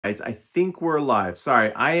Guys, I think we're live.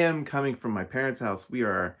 Sorry, I am coming from my parents' house. We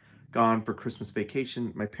are gone for Christmas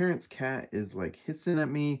vacation. My parents' cat is like hissing at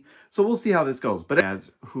me. So we'll see how this goes. But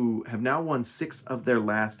as who have now won 6 of their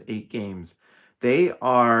last 8 games, they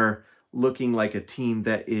are looking like a team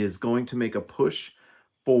that is going to make a push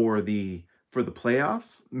for the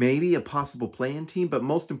playoffs, maybe a possible play-in team, but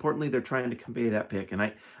most importantly, they're trying to convey that pick. And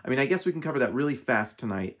I mean, I guess we can cover that really fast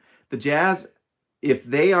tonight. The Jazz, if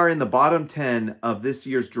they are in the bottom 10 of this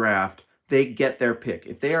year's draft, they get their pick.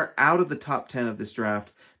 If they are out of the top 10 of this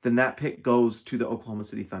draft, then that pick goes to the Oklahoma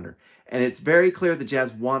City Thunder. And it's very clear the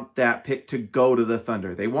Jazz want that pick to go to the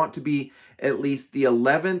Thunder. They want to be at least the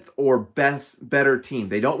 11th or better team.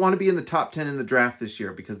 They don't want to be in the top 10 in the draft this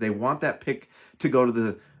year because they want that pick to go to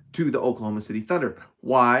the Oklahoma City Thunder.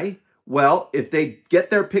 Why? Well, if they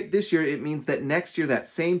get their pick this year, it means that next year that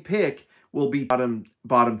same pick will be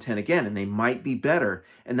bottom 10 again, and they might be better,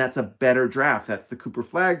 and that's a better draft. That's the Cooper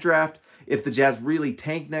Flag draft. If the Jazz really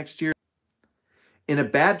tank next year, in a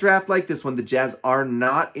bad draft like this one, the Jazz are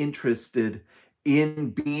not interested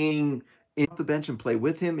in being off the bench and play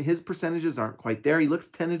with him. His percentages aren't quite there. He looks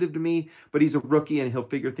tentative to me, but he's a rookie and he'll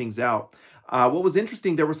figure things out. What was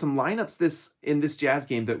interesting, there were some lineups in this Jazz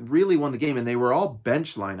game that really won the game, and they were all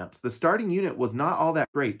bench lineups. The starting unit was not all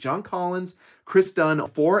that great. John Collins, Chris Dunn,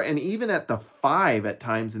 4, and even at the 5 at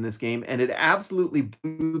times in this game, and it absolutely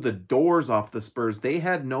blew the doors off the Spurs. They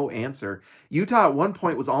had no answer. Utah at one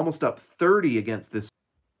point was almost up 30 against this.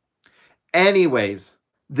 Anyways,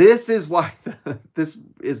 this is why this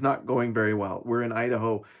is not going very well. We're in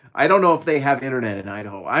Idaho. I don't know if they have internet in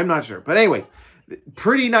Idaho. I'm not sure. But anyways,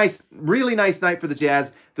 pretty nice, really nice night for the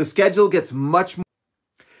Jazz. The schedule gets much more.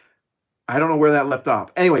 I don't know where that left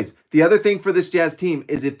off. Anyways, the other thing for this Jazz team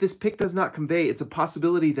is if this pick does not convey, it's a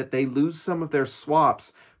possibility that they lose some of their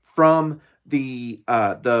swaps from the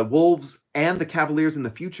Wolves and the Cavaliers in the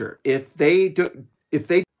future. This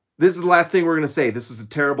is the last thing we're going to say. This was a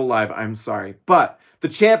terrible live. I'm sorry. But the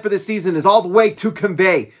chant for this season is all the way to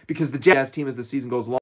convey because the Jazz team as the season goes along.